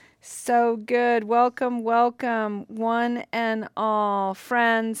so good. Welcome, welcome, one and all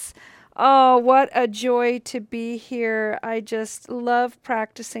friends. Oh, what a joy to be here. I just love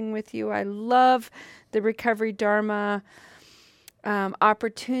practicing with you. I love the Recovery Dharma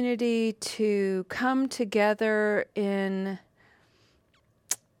opportunity to come together in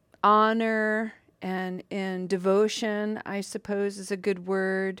honor and in devotion, I suppose is a good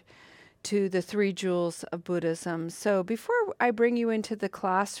word, to the three jewels of Buddhism. So before I bring you into the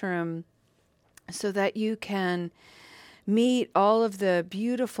classroom so that you can meet all of the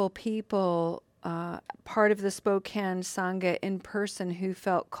beautiful people, part of the Spokane Sangha in person who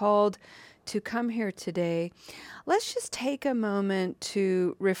felt called to come here today, let's just take a moment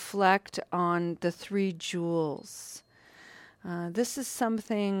to reflect on the three jewels. This is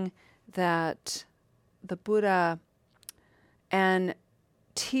something that the Buddha and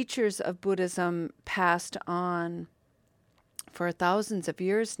teachers of Buddhism passed on for thousands of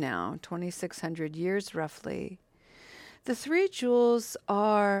years now, 2,600 years roughly. The three jewels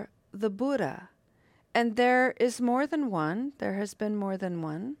are the Buddha, and there is more than one. There has been more than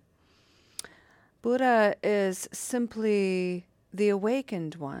one. Buddha is simply the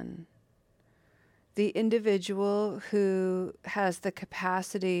awakened one, the individual who has the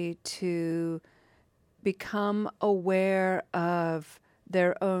capacity to become aware of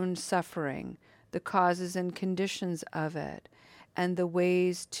their own suffering, the causes and conditions of it, and the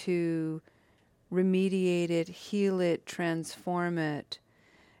ways to remediate it, heal it, transform it,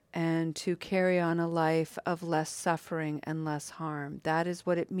 and to carry on a life of less suffering and less harm. That is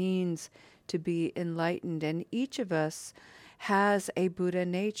what it means to be enlightened. And each of us has a Buddha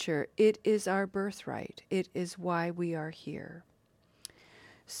nature. It is our birthright. It is why we are here.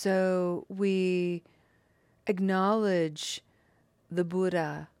 So we acknowledge the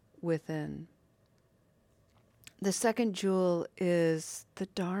Buddha within. The second jewel is the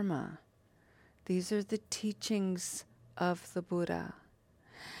Dharma. These are the teachings of the Buddha.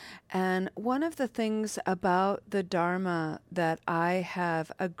 And one of the things about the Dharma that I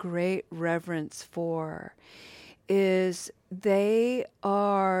have a great reverence for is they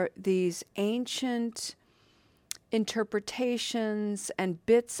are these ancient interpretations and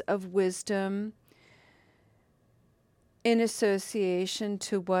bits of wisdom in association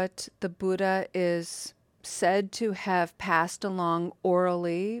to what the Buddha is said to have passed along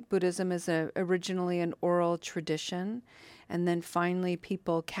orally. Buddhism is originally an oral tradition, and then finally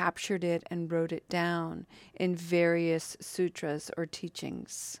people captured it and wrote it down in various sutras or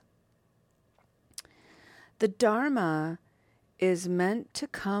teachings. The Dharma is meant to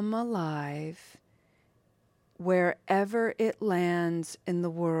come alive wherever it lands in the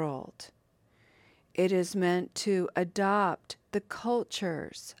world. It is meant to adopt the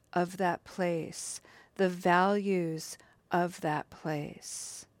cultures of that place, the values of that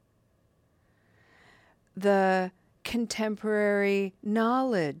place, the contemporary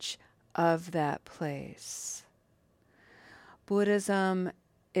knowledge of that place. Buddhism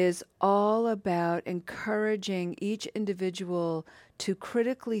is all about encouraging each individual to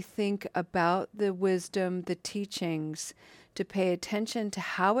critically think about the wisdom, the teachings, to pay attention to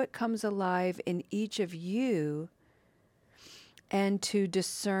how it comes alive in each of you, and to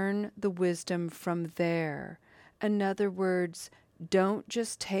discern the wisdom from there. In other words, don't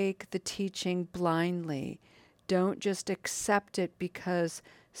just take the teaching blindly. Don't just accept it because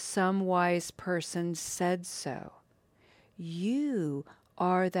some wise person said so. You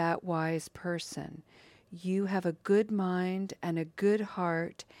are that wise person. You have a good mind and a good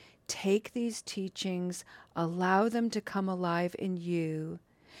heart. Take these teachings, allow them to come alive in you,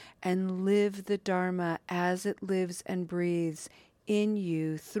 and live the Dharma as it lives and breathes in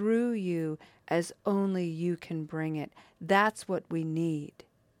you, through you, as only you can bring it. That's what we need.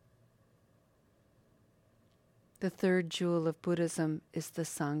 The third jewel of Buddhism is the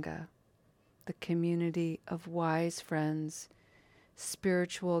Sangha, the community of wise friends,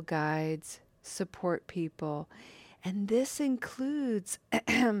 spiritual guides, support people. And this includes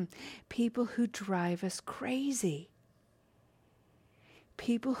people who drive us crazy,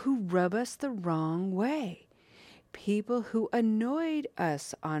 people who rub us the wrong way, people who annoyed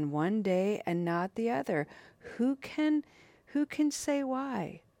us on one day and not the other. Who can say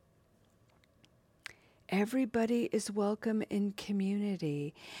why? Everybody is welcome in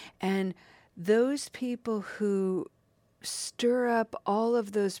community. And those people who stir up all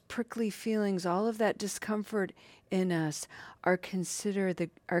of those prickly feelings, all of that discomfort in us, are considered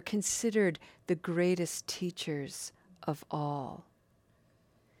the greatest teachers of all.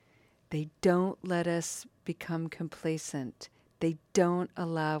 They don't let us become complacent. They don't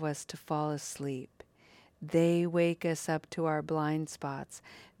allow us to fall asleep. They wake us up to our blind spots.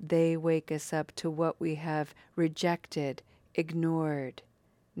 They wake us up to what we have rejected, ignored,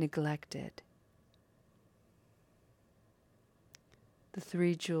 neglected. The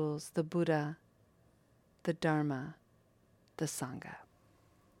three jewels, the Buddha, the Dharma, the Sangha.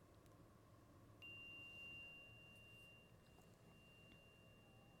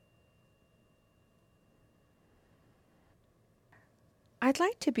 I'd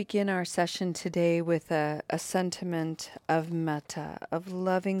like to begin our session today with a sentiment of metta, of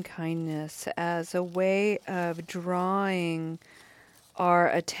loving kindness, as a way of drawing our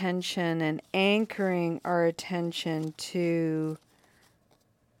attention and anchoring our attention to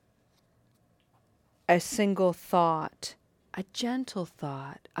a single thought, a gentle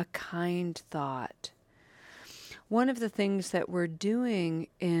thought, a kind thought. One of the things that we're doing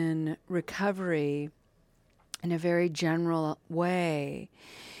in recovery in a very general way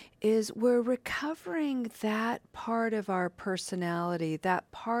is we're recovering that part of our personality, that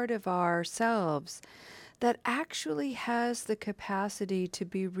part of ourselves that actually has the capacity to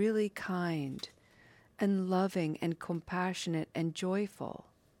be really kind and loving and compassionate and joyful.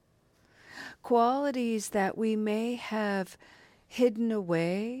 Qualities that we may have hidden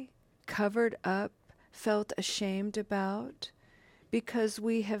away, covered up, felt ashamed about, because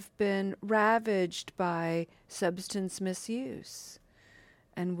we have been ravaged by substance misuse,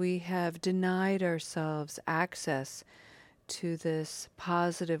 and we have denied ourselves access to this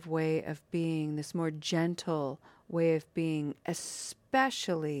positive way of being, this more gentle way of being,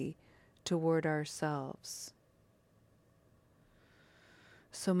 especially toward ourselves.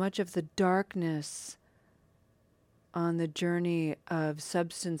 So much of the darkness on the journey of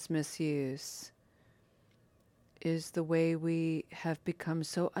substance misuse is the way we have become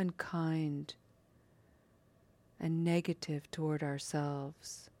so unkind and negative toward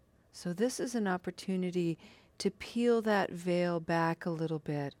ourselves. So this is an opportunity to peel that veil back a little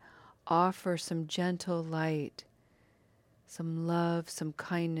bit, offer some gentle light, some love, some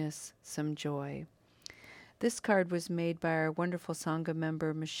kindness, some joy. This card was made by our wonderful Sangha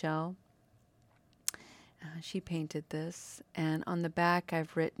member, Michelle. She painted this, and on the back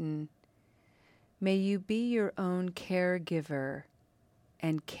I've written, "May you be your own caregiver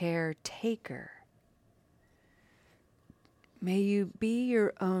and caretaker." May you be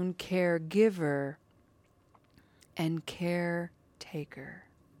your own caregiver and caretaker.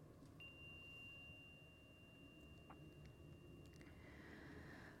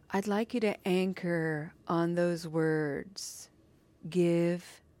 I'd like you to anchor on those words,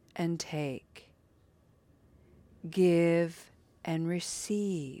 give and take, give and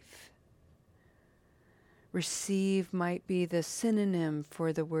receive. Receive might be the synonym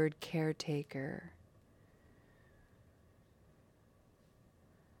for the word caretaker.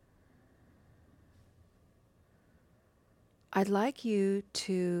 I'd like you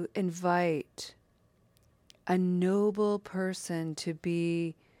to invite a noble person to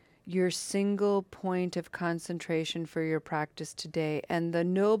be your single point of concentration for your practice today. And the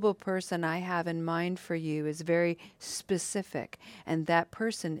noble person I have in mind for you is very specific, and that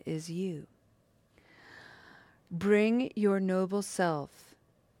person is you. Bring your noble self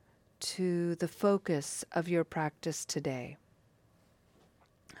to the focus of your practice today.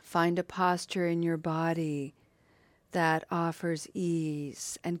 Find a posture in your body that offers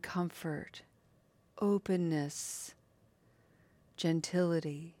ease and comfort, openness,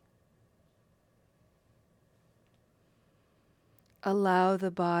 gentility. Allow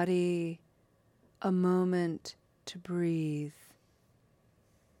the body a moment to breathe.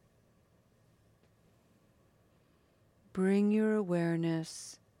 Bring your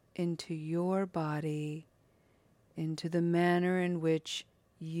awareness into your body, into the manner in which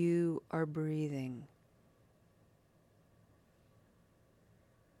you are breathing.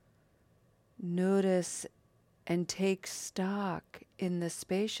 Notice and take stock in the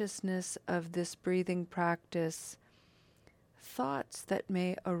spaciousness of this breathing practice, thoughts that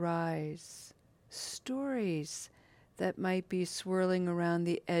may arise, stories that might be swirling around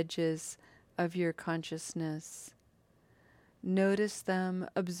the edges of your consciousness. Notice them,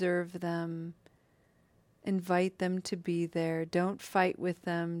 observe them, invite them to be there. Don't fight with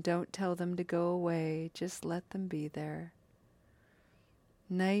them, don't tell them to go away, just let them be there.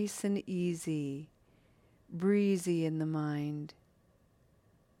 Nice and easy, breezy in the mind.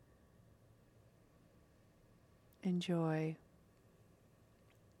 Enjoy.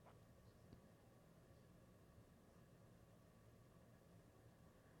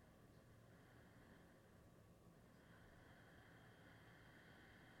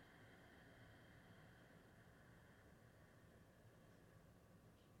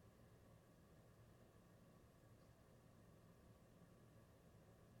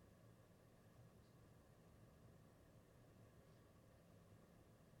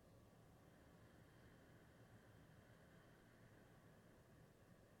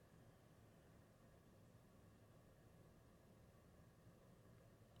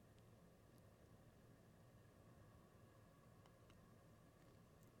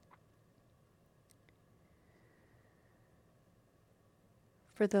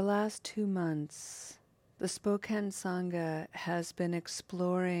 For the last 2 months, the Spokane Sangha has been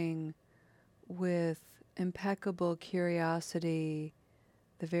exploring with impeccable curiosity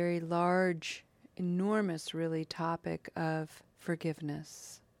the very large, enormous, really, topic of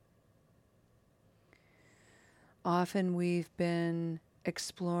forgiveness. Often we've been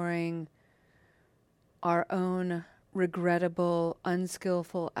exploring our own regrettable,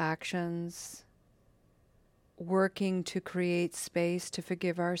 unskillful actions, working to create space to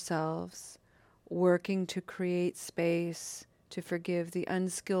forgive ourselves, working to create space to forgive the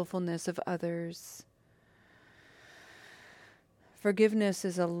unskillfulness of others. Forgiveness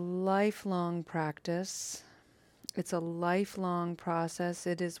is a lifelong practice. It's a lifelong process.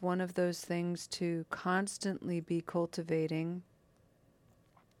 It is one of those things to constantly be cultivating.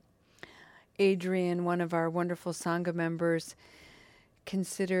 Adrian, one of our wonderful Sangha members,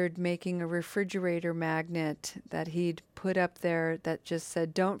 considered making a refrigerator magnet that he'd put up there that just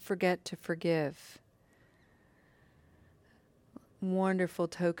said, "Don't forget to forgive." Wonderful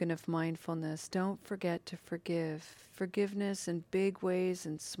token of mindfulness. Don't forget to forgive. Forgiveness in big ways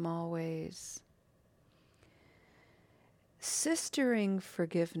and small ways. Sistering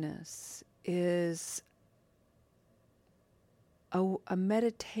forgiveness is a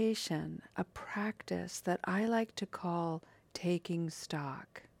meditation, a practice that I like to call taking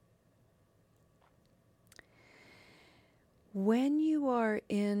stock. When you are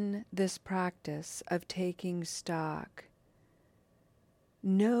in this practice of taking stock,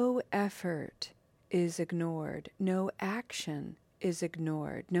 no effort is ignored, no action is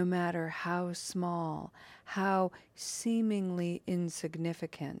ignored, no matter how small, how seemingly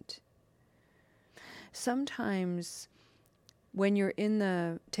insignificant. Sometimes when you're in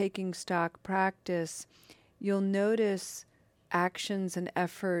the taking stock practice, you'll notice actions and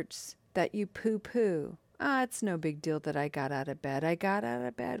efforts that you poo-poo. It's no big deal that I got out of bed. I got out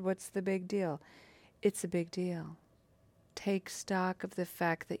of bed. What's the big deal? It's a big deal. Take stock of the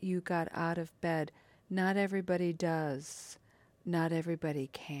fact that you got out of bed. Not everybody does. Not everybody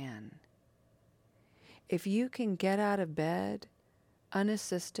can. If you can get out of bed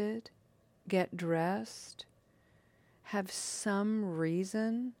unassisted, get dressed, have some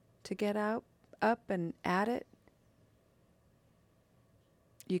reason to get up and at it,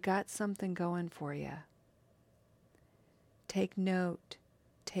 you got something going for you. Take note,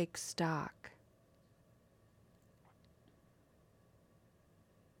 take stock.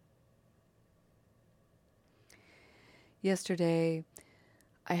 Yesterday,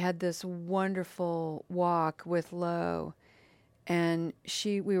 I had this wonderful walk with Lo, and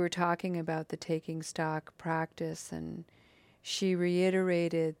we were talking about the taking stock practice, and she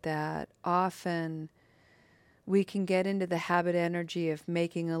reiterated that often we can get into the habit energy of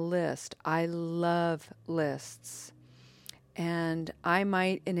making a list. I love lists. And I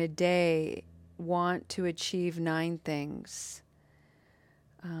might in a day want to achieve 9 things.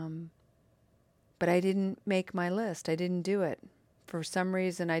 But I didn't make my list. I didn't do it. For some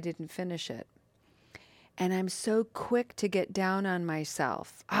reason, I didn't finish it. And I'm so quick to get down on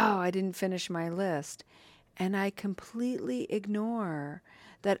myself. I didn't finish my list. And I completely ignore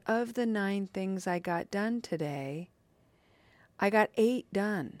that of the 9 things I got done today, I got 8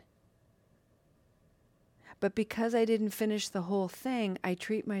 done. But because I didn't finish the whole thing, I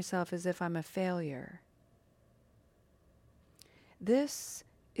treat myself as if I'm a failure. This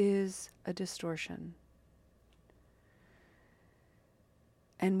is a distortion.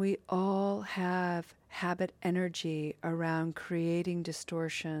 And we all have habit energy around creating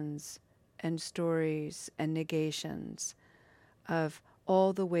distortions and stories and negations of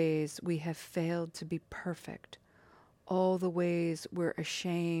all the ways we have failed to be perfect, all the ways we're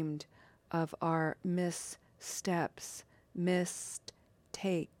ashamed of our missteps, missed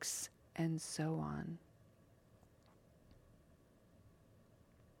takes, and so on.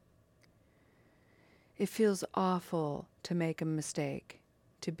 It feels awful to make a mistake,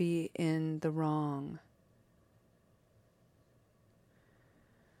 to be in the wrong.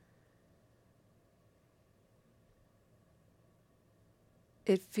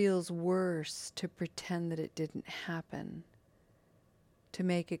 It feels worse to pretend that it didn't happen, to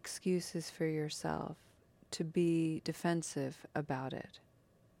make excuses for yourself, to be defensive about it.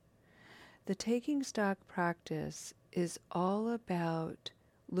 The taking stock practice is all about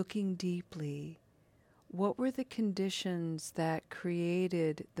looking deeply. What were the conditions that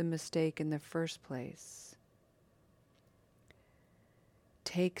created the mistake in the first place?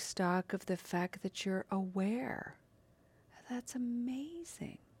 Take stock of the fact that you're aware. That's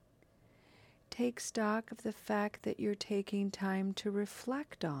amazing. Take stock of the fact that you're taking time to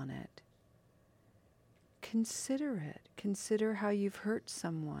reflect on it. consider it. Consider how you've hurt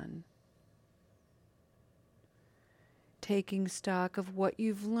someone. Taking stock of what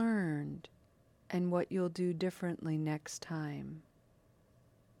you've learned and what you'll do differently next time.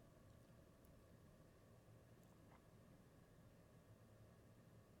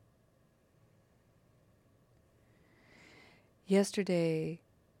 Yesterday,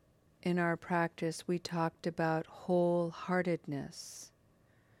 in our practice, we talked about wholeheartedness.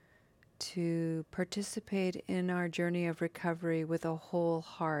 To participate in our journey of recovery with a whole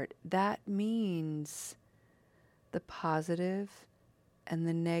heart. That means the positive and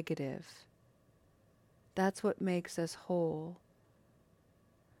the negative. That's what makes us whole.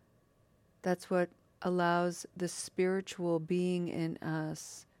 That's what allows the spiritual being in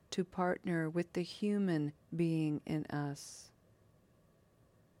us to partner with the human being in us.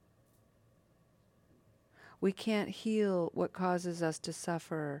 We can't heal what causes us to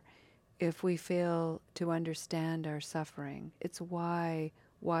suffer if we fail to understand our suffering. It's why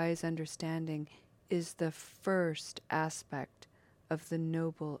wise understanding is the first aspect of the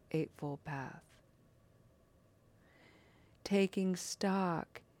Noble Eightfold Path. Taking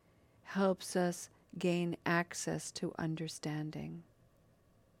stock helps us gain access to understanding.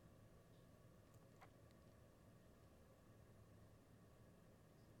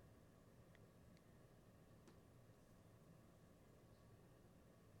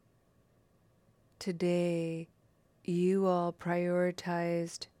 Today, you all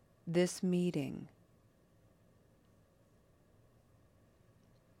prioritized this meeting.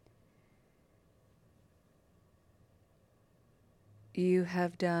 You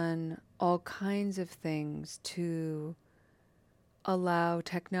have done all kinds of things to allow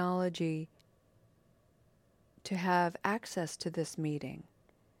technology to have access to this meeting.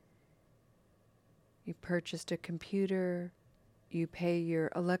 You purchased a computer, you pay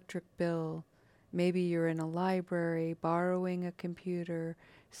your electric bill, maybe you're in a library borrowing a computer,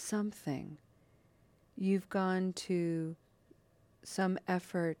 something. You've gone to some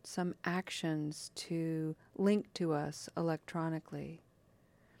effort, some actions to link to us electronically.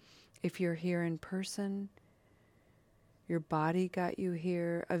 If you're here in person, your body got you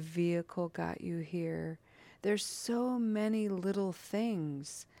here, a vehicle got you here. There's so many little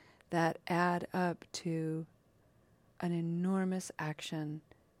things that add up to an enormous action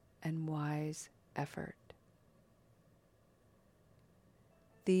and wise effort.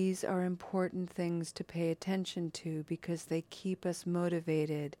 These are important things to pay attention to because they keep us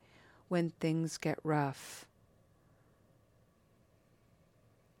motivated when things get rough.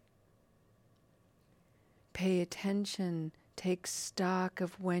 Pay attention, take stock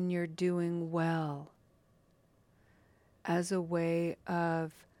of when you're doing well as a way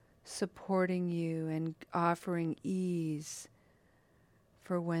of supporting you and offering ease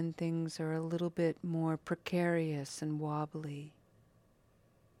for when things are a little bit more precarious and wobbly.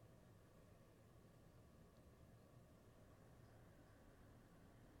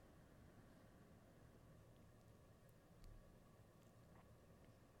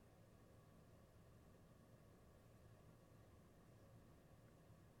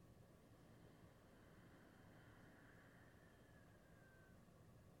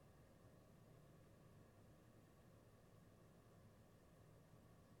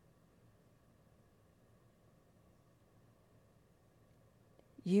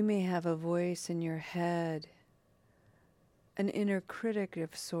 You may have a voice in your head, an inner critic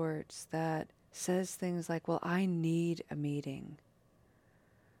of sorts that says things like, well, I need a meeting.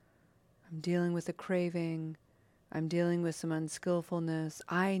 I'm dealing with a craving. I'm dealing with some unskillfulness.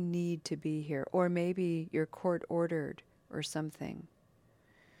 I need to be here. Or maybe you're court ordered or something.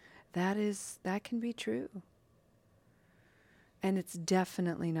 That can be true. And it's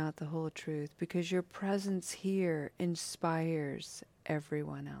definitely not the whole truth because your presence here inspires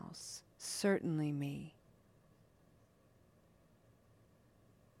everyone else, certainly me.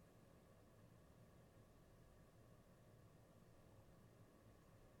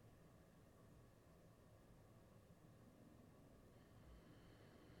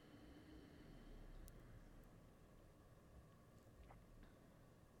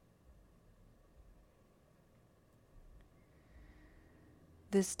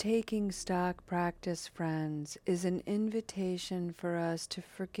 This taking stock practice, friends, is an invitation for us to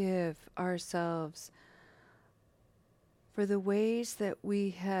forgive ourselves for the ways that we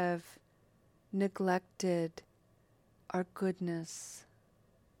have neglected our goodness,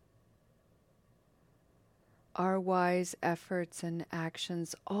 our wise efforts and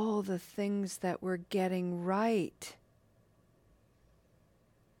actions, all the things that we're getting right.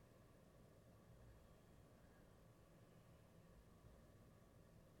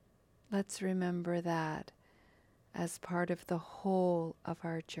 Let's remember that as part of the whole of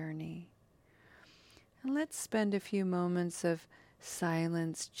our journey. And let's spend a few moments of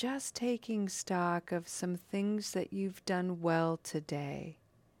silence just taking stock of some things that you've done well today.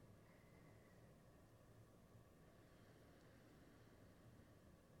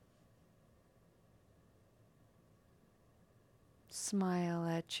 Smile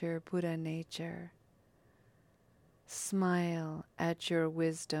at your Buddha nature. Smile at your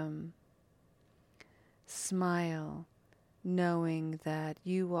wisdom. Smile knowing that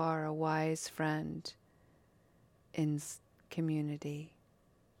you are a wise friend in community.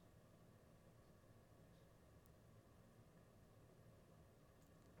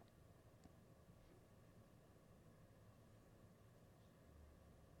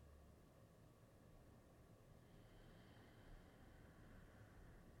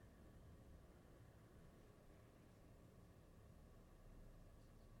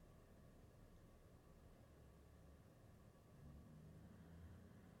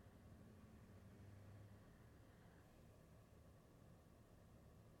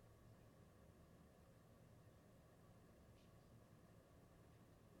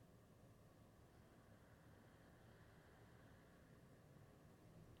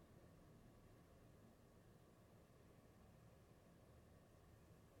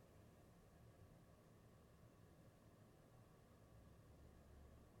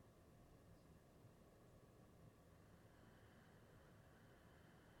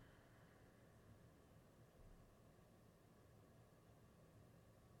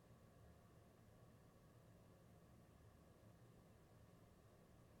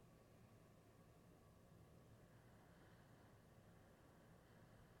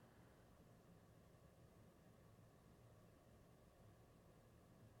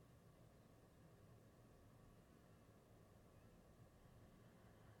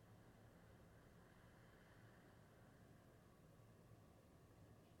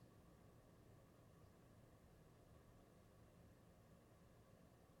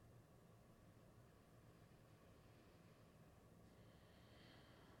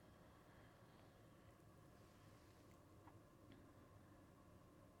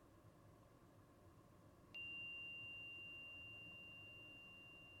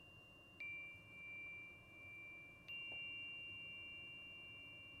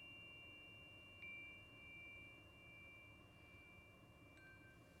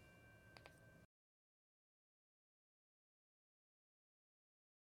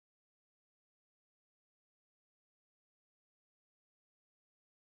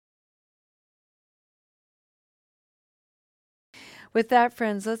 With that,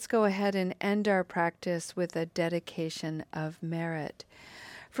 friends, let's go ahead and end our practice with a dedication of merit.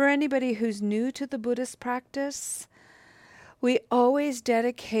 For anybody who's new to the Buddhist practice, we always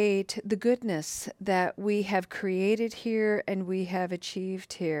dedicate the goodness that we have created here and we have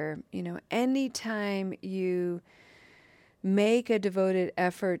achieved here. You know, anytime you make a devoted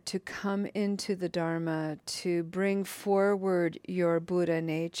effort to come into the Dharma, to bring forward your Buddha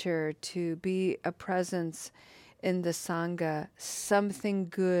nature, to be a presence in the Sangha, something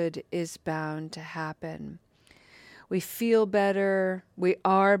good is bound to happen. We feel better, we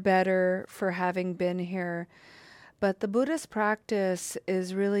are better for having been here, but the Buddhist practice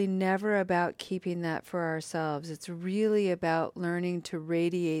is really never about keeping that for ourselves. It's really about learning to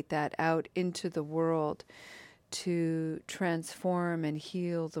radiate that out into the world, to transform and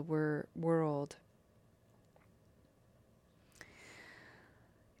heal the world.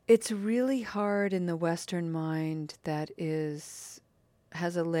 It's really hard in the Western mind that has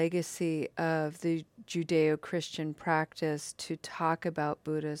a legacy of the Judeo-Christian practice to talk about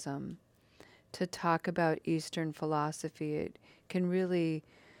Buddhism, to talk about Eastern philosophy. It can really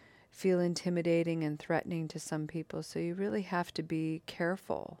feel intimidating and threatening to some people, so you really have to be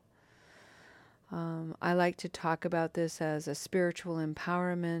careful. I like to talk about this as a spiritual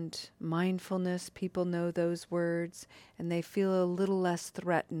empowerment, mindfulness. People know those words, and they feel a little less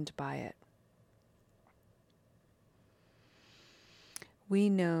threatened by it. We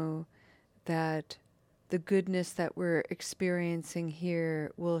know that the goodness that we're experiencing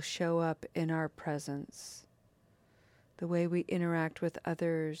here will show up in our presence. The way we interact with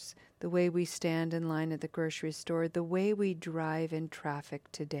others, the way we stand in line at the grocery store, the way we drive in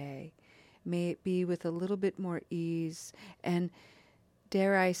traffic today. May it be with a little bit more ease and,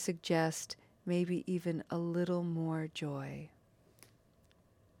 dare I suggest, maybe even a little more joy.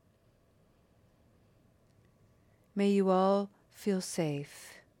 May you all feel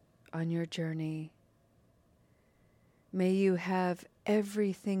safe on your journey. May you have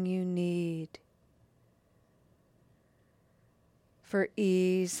everything you need for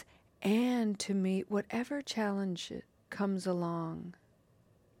ease and to meet whatever challenge comes along.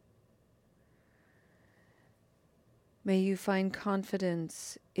 May you find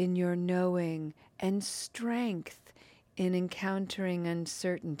confidence in your knowing and strength in encountering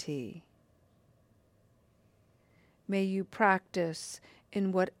uncertainty. May you practice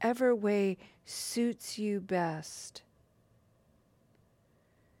in whatever way suits you best.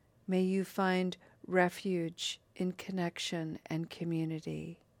 May you find refuge in connection and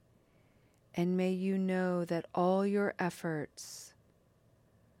community. And may you know that all your efforts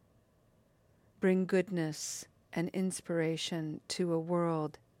bring goodness and inspiration to a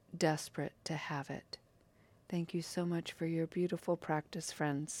world desperate to have it. Thank you so much for your beautiful practice,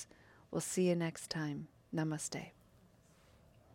 friends. We'll see you next time. Namaste.